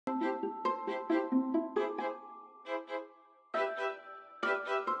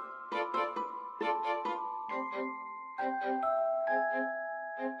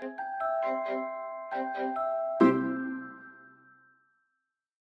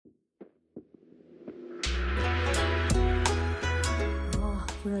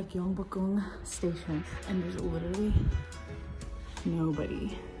We're at Bukchon station and there's literally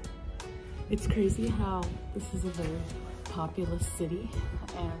nobody. It's crazy how this is a very populous city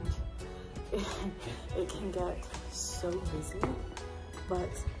and it can get so busy, but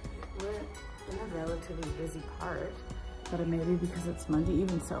we're in a relatively busy part, but maybe because it's Monday.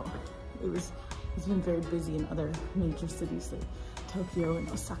 Even so, it's been very busy in other major cities like Tokyo and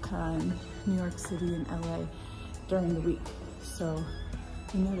Osaka and New York City and LA during the week. So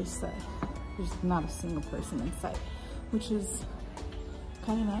you notice that there's not a single person in sight, which is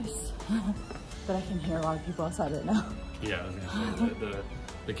kind of nice. But I can hear a lot of people outside right now. Yeah, I was gonna say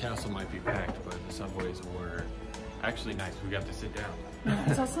the castle might be packed, but the subways were actually nice. We got to sit down. Yeah,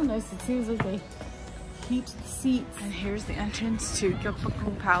 it's also nice. It seems like they heat the seats. And here's the entrance to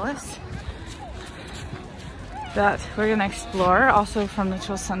Bukchon Palace that we're gonna explore, also from the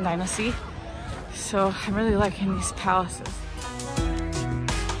Joseon Dynasty. So I'm really liking these palaces.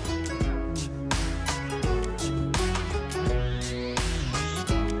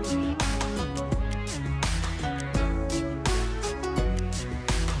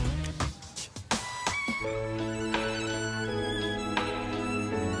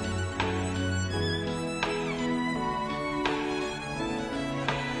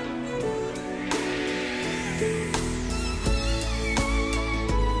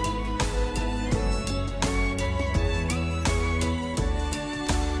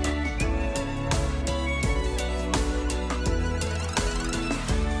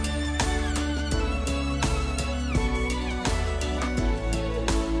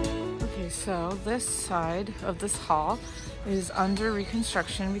 So this side of this hall is under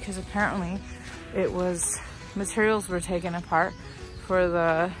reconstruction because apparently materials were taken apart for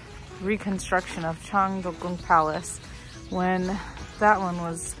the reconstruction of Myeongdong Palace when that one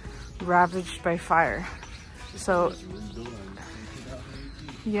was ravaged by fire. So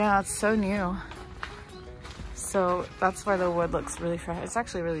yeah, it's so new. So that's why the wood looks really fresh. It's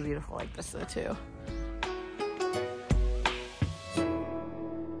actually really beautiful like this though too.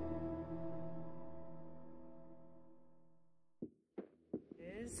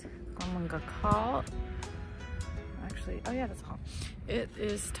 Hall. Actually, oh yeah, that's a hall. It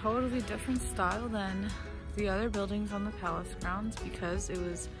is totally different style than the other buildings on the palace grounds because it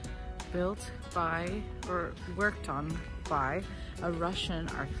was built by or worked on by a Russian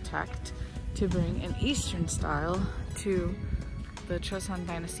architect to bring an Eastern style to the Joseon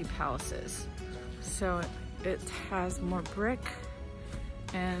Dynasty palaces. So it has more brick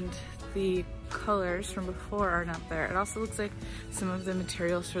and the colors from before are not there. It also looks like some of the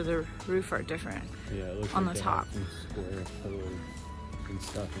materials for the roof are different. Yeah, it looks on like the top. Some square pillars and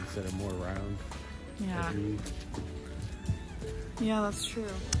stuff instead of more round. Yeah. Yeah, that's true.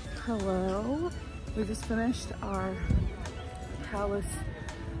 Hello. We just finished our palace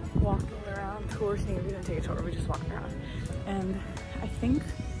walking around tour thing. We didn't take a tour, we just walked around. And I think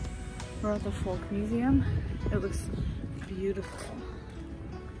we're at the Folk Museum. It looks beautiful.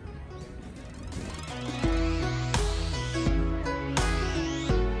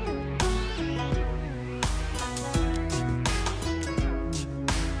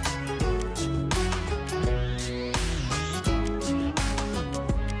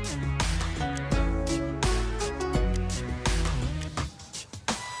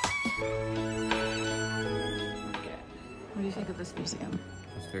 What do you think of this museum?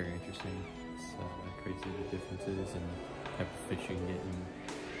 It's very interesting. It's crazy the differences and type of fishing in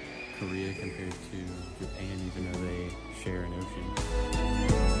Korea compared to Japan, even though they share an ocean.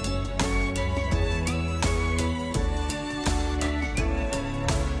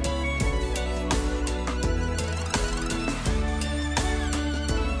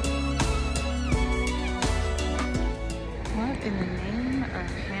 What in the name of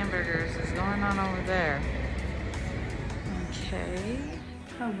hamburgers is going on over there? Okay.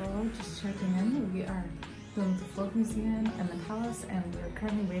 Hello, just checking in. We are doing the Folk Museum and the palace, and we're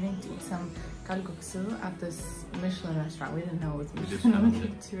currently waiting to eat some galguksu at this Michelin restaurant. We didn't know it was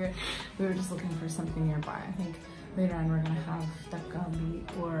Michelin. We were just looking for something nearby. I think later on we're gonna have dakgalbi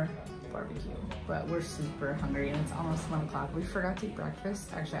or barbecue, but we're super hungry and it's almost 1 o'clock. We forgot to eat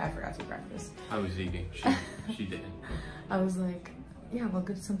breakfast. Actually, I forgot to eat breakfast. I was eating. She didn't. I was like, yeah, we'll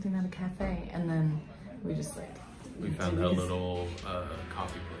get something at a cafe, and then we just like. We found that little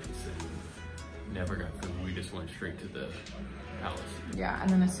coffee place and never got food. We just went straight to the palace. Yeah, and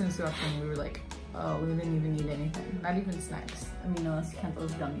then as soon as we walked in, we were like, oh, we didn't even need anything. Not even snacks. I mean, unless you count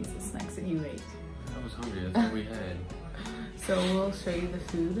those gummies as snacks that you ate. I was hungry, that's all we had. So we'll show you the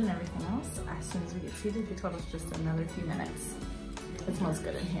food and everything else as soon as we get seated. They told us just another few minutes. It smells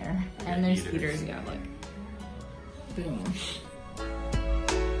good in here. And there's heaters, yeah, like, boom.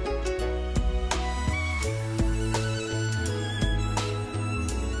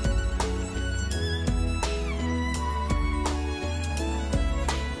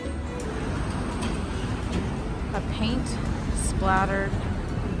 A paint splattered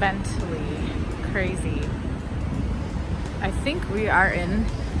Bentley. Crazy. I think we are in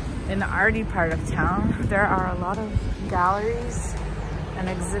the arty part of town. There are a lot of galleries and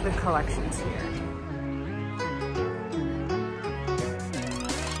exhibit collections here.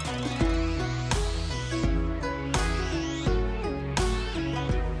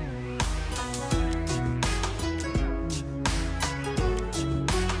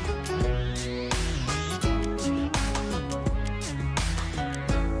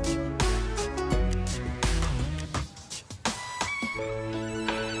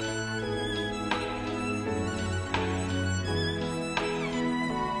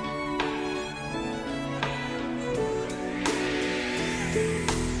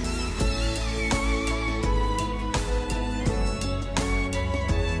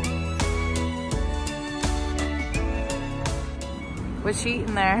 What's she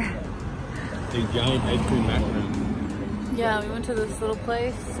eating there? A giant ice cream macaron. Yeah, we went to this little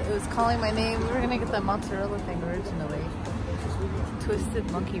place. It was calling my name. We were gonna get that mozzarella thing originally.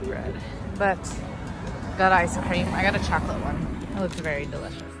 Twisted monkey bread. But got ice cream. I got a chocolate one. It looks very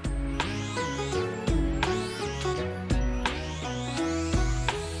delicious.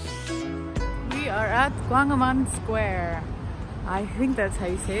 We are at Gwanghwamun Square. I think that's how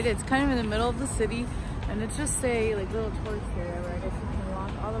you say it. It's kind of in the middle of the city. And it's just a like little tourist area where I guess you can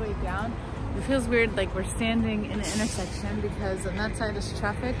walk all the way down. It feels weird like we're standing in an intersection because on that side is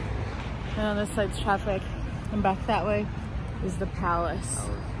traffic and on this side's traffic, and back that way is the palace.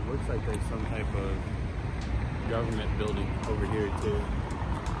 It looks like there's some type of government building over here too.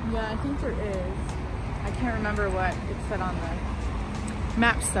 Yeah, I think there is. I can't remember what it said on the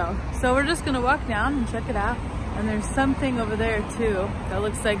maps though. So we're just gonna walk down and check it out. And there's something over there too that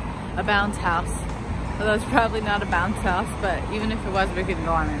looks like a bounce house. Although it's probably not a bounce house, but even if it was, we could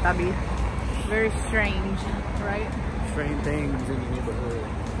go on it. That'd be very strange, right? Strange things in the neighborhood.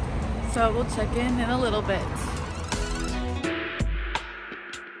 So we'll check in a little bit.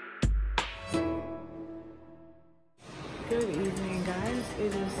 Good evening, guys.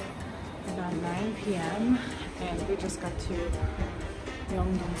 It is about 9 p.m. and we just got to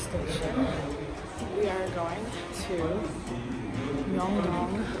Myeongdong Station. We are going to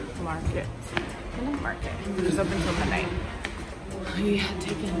Myeongdong Market. The night market. It was open till midnight. We had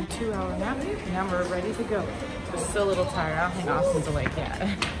taken a 2-hour nap and now we're ready to go. We're still a little tired. I don't think Austin's awake yet.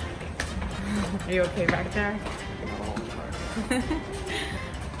 Are you okay back there?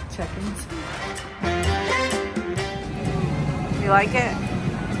 Checking. You like it?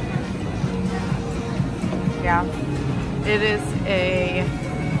 Yeah. It is a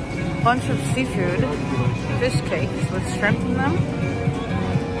bunch of seafood, fish cakes with shrimp in them.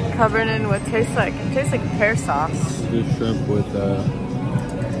 Covered in what tastes like pear sauce. Just shrimp with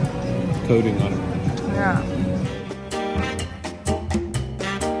coating on it. Yeah.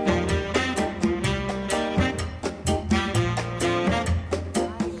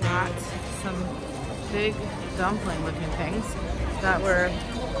 I got some big dumpling looking things that were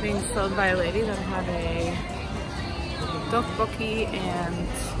being sold by a lady that had a tteokbokki and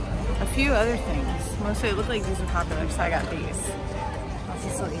a few other things. Mostly it looked like these were popular, so I got these.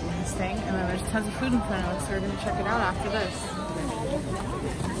 Still eating this thing, and then there's tons of food in front of us, so we're gonna check it out after this.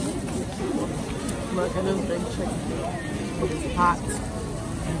 Look at this big chicken. It is hot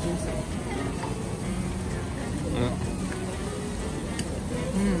and juicy.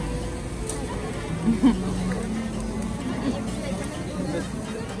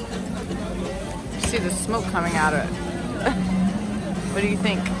 See the smoke coming out of it. What do you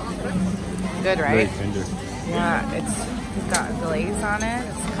think? Good, right? Very tender. Yeah, it's got glaze on it.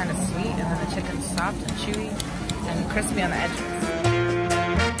 It's kind of sweet, and then the chicken's soft and chewy and crispy on the edges.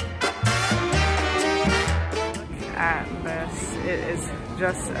 Look at this. It is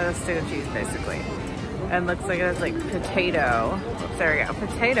just a stick of cheese, basically. And looks like it has like potato. Oops, there we go.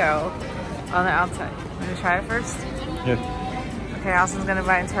 Potato on the outside. Want to try it first? Yeah. Okay, Allison's gonna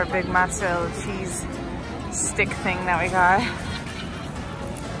bite into our big mozzarella cheese stick thing that we got.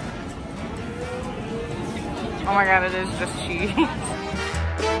 Oh my god, it is just cheese.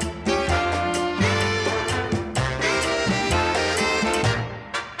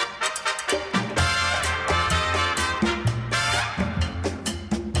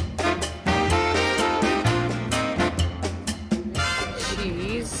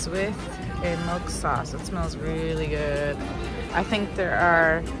 Cheese with a milk sauce. It smells really good. I think there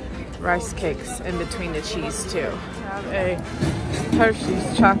are rice cakes in between the cheese too. I have a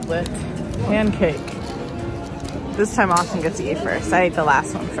Hershey's chocolate pancake. This time Austin gets to eat first. I ate the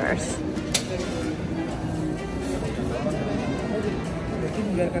last one first.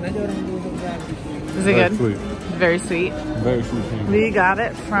 Is it good? Sweet. Very sweet. Very sweet. We got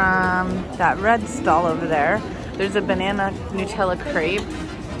it from that red stall over there. There's a banana Nutella crepe.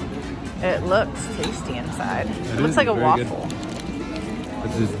 It looks tasty inside. It looks like a waffle.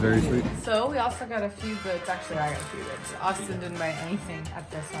 It's just very sweet. So we also got a few goods. Actually, I got a few goods. Austin didn't buy anything at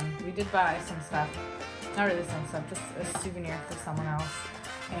this one. We did buy some stuff. Not really some stuff, just a souvenir for someone else.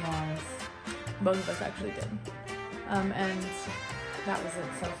 And both of us actually did. And that was it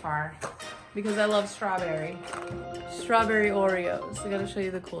so far. Because I love strawberry. Strawberry Oreos. I gotta show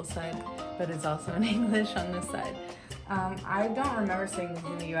you the cool side, but it's also in English on this side. I don't remember seeing these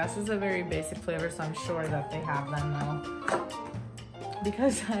in the US. It's a very basic flavor, so I'm sure that they have them though.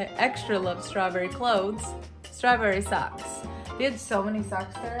 Because I extra love strawberry clothes, strawberry socks. They had so many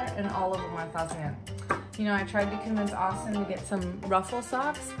socks there, and all of them were 1,000 yen. You know, I tried to convince Austin to get some ruffle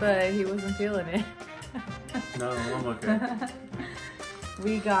socks, but he wasn't feeling it. No, I'm okay.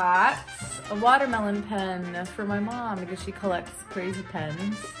 We got a watermelon pen for my mom because she collects crazy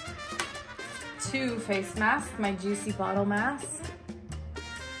pens. 2 face masks, my juicy bottle mask.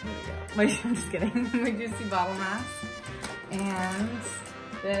 There we go. I'm just kidding. My juicy bottle mask. And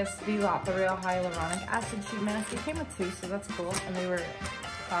this V-Lot, the Real Hyaluronic Acid Sheet Mask. It came with 2, so that's cool. And they were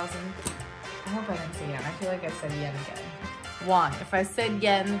 1,000. I hope I didn't say yen. I feel like I said yen again. Won. If I said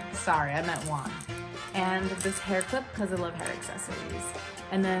yen, sorry, I meant won. And this hair clip, because I love hair accessories.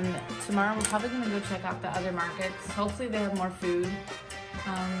 And then tomorrow we're probably gonna go check out the other markets. Hopefully they have more food.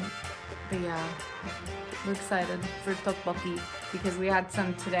 But yeah, we're excited for tteokbokki because we had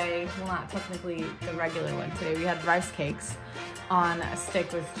some today. Well, not technically the regular one today. We had rice cakes on a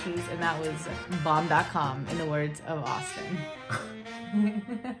stick with cheese, and that was bomb.com in the words of Austin.